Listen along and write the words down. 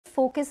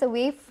focus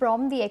away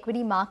from the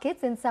equity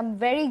markets and some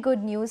very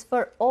good news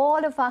for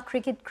all of our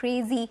cricket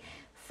crazy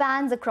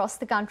fans across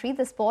the country.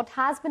 The sport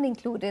has been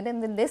included in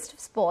the list of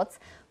sports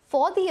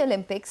for the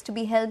Olympics to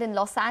be held in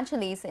Los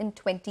Angeles in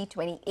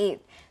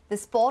 2028. The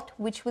sport,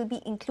 which will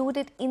be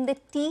included in the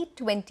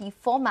T20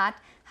 format,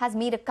 has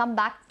made a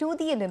comeback to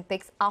the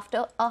Olympics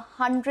after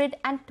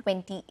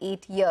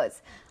 128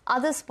 years.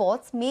 Other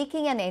sports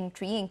making an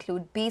entry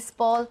include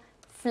baseball,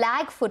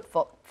 flag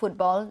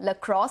football,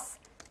 lacrosse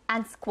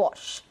and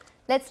squash.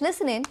 Let's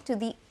listen in to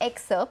the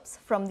excerpts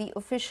from the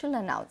official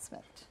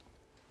announcement.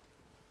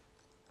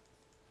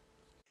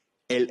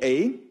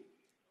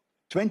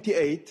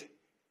 LA28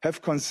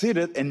 have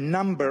considered a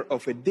number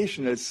of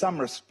additional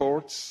summer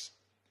sports,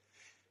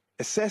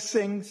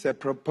 assessing the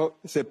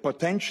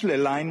potential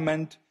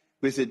alignment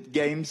with the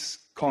Games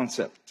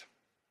concept,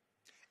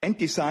 and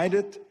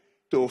decided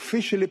to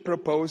officially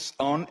propose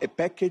on a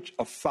package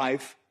of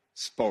 5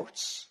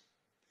 sports,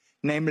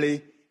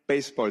 namely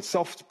baseball,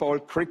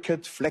 softball,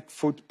 cricket, flag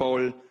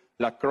football,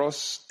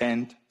 lacrosse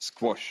and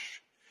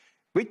squash,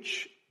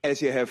 which,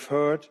 as you have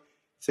heard,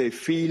 they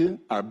feel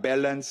are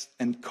balanced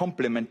and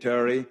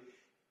complementary,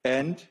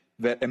 and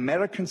where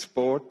American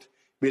sport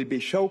will be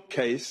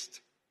showcased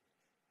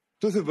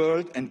to the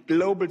world and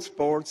global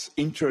sports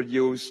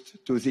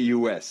introduced to the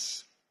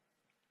US.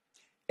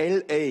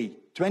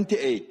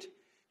 LA28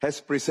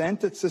 has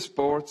presented the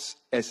sports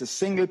as a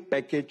single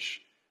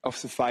package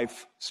of the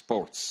 5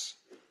 sports.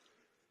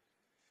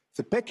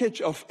 The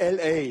package of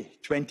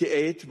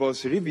LA28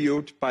 was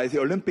reviewed by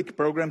the Olympic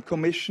Program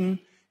Commission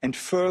and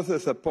further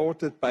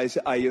supported by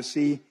the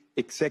IOC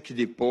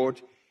Executive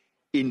Board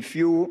in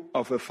view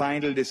of a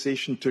final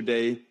decision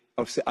today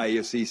of the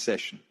IOC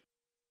session.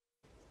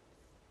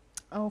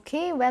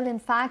 Okay, well, in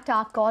fact,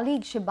 our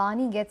colleague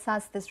Shibani gets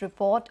us this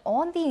report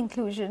on the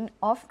inclusion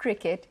of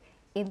cricket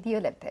in the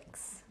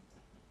Olympics.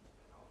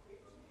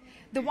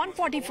 The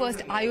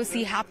 141st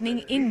IOC happening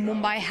in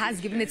Mumbai has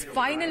given its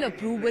final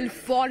approval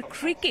for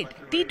cricket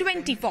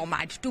T20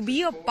 format to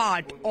be a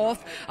part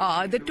of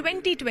the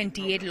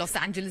 2028 Los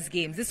Angeles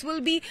Games. This will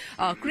be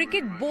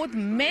cricket, both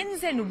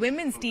men's and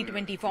women's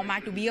T20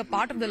 format to be a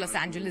part of the Los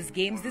Angeles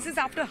Games. This is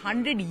after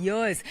 100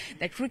 years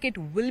that cricket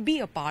will be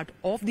a part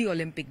of the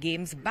Olympic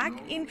Games. Back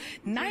in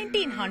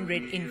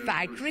 1900, in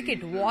fact,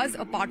 cricket was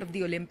a part of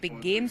the Olympic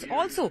Games.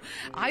 Also,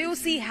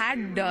 IOC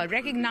had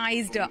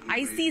recognized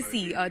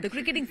ICC, the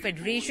Cricketing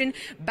Federation,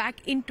 back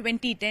in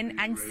 2010,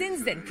 and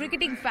since then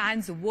cricketing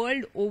fans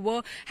world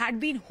over had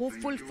been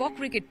hopeful for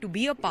cricket to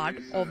be a part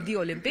of the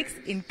Olympics,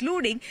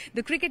 including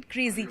the cricket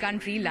crazy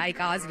country like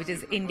ours, which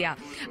is India.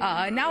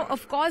 Now,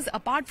 of course,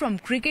 apart from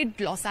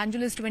cricket, Los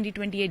Angeles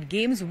 2028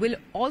 Games will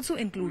also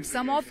include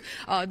some of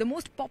the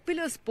most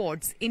popular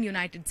sports in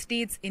United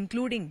States,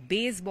 including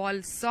baseball,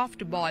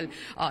 softball,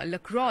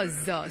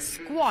 lacrosse,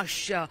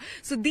 squash.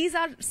 So these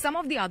are some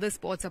of the other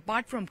sports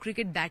apart from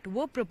cricket that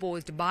were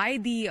proposed by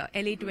the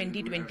LA28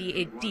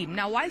 team.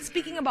 Now, while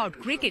speaking about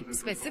cricket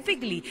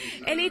specifically,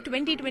 LA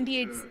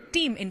 2028's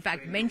team, in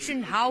fact,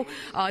 mentioned how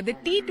the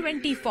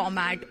T20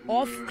 format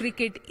of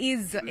cricket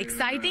is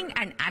exciting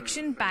and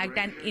action-packed,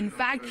 and in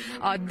fact,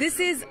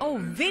 this is a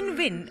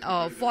win-win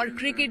for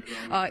cricket.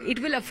 It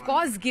will, of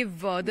course,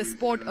 give the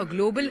sport a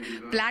global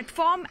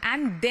platform,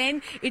 and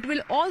then it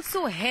will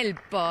also help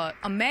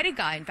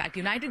America, in fact,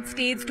 United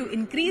States, to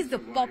increase the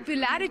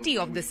popularity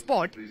of the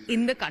sport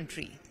in the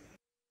country.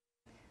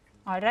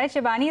 All right,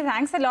 Shibani,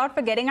 thanks a lot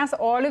for getting us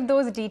all of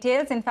those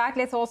details. In fact,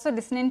 let's also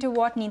listen into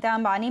what Nita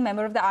Ambani,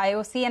 member of the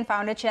IOC and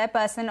founder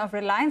chairperson of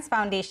RIL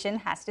Foundation,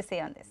 has to say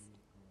on this.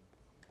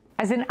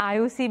 As an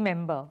IOC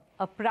member,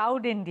 a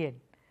proud Indian,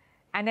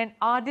 and an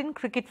ardent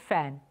cricket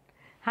fan,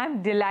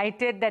 I'm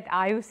delighted that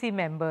IOC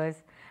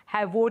members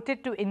have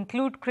voted to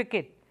include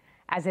cricket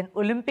as an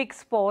Olympic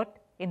sport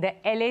in the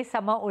LA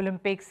Summer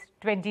Olympics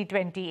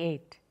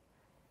 2028.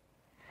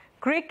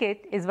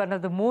 Cricket is one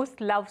of the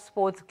most loved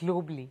sports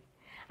globally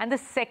and the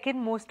second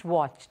most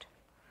watched.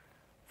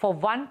 For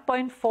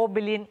 1.4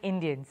 billion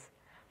Indians,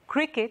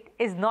 cricket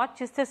is not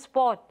just a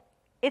sport,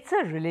 it's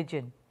a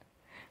religion.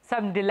 So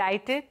I'm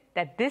delighted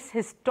that this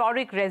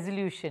historic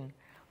resolution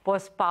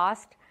was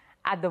passed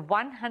at the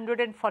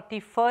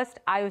 141st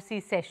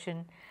IOC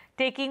session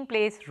taking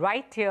place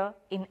right here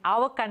in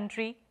our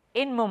country,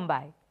 in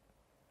Mumbai.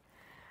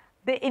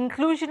 The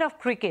inclusion of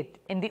cricket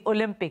in the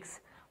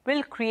Olympics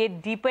will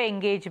create deeper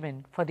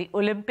engagement for the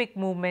Olympic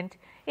movement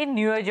in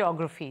newer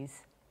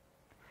geographies,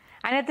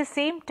 and at the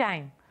same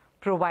time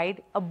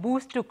provide a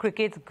boost to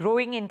cricket's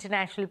growing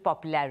international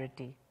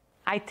popularity.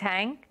 I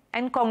thank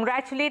and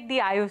congratulate the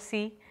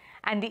IOC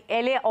and the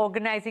LA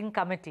Organizing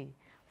Committee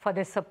for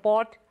their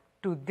support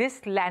to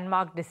this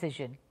landmark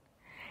decision.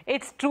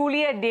 It's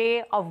truly a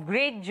day of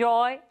great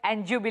joy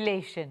and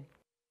jubilation.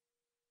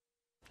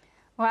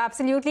 Well,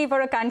 absolutely. For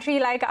a country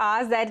like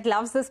ours that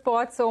loves the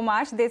sport so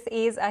much, this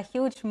is a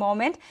huge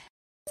moment.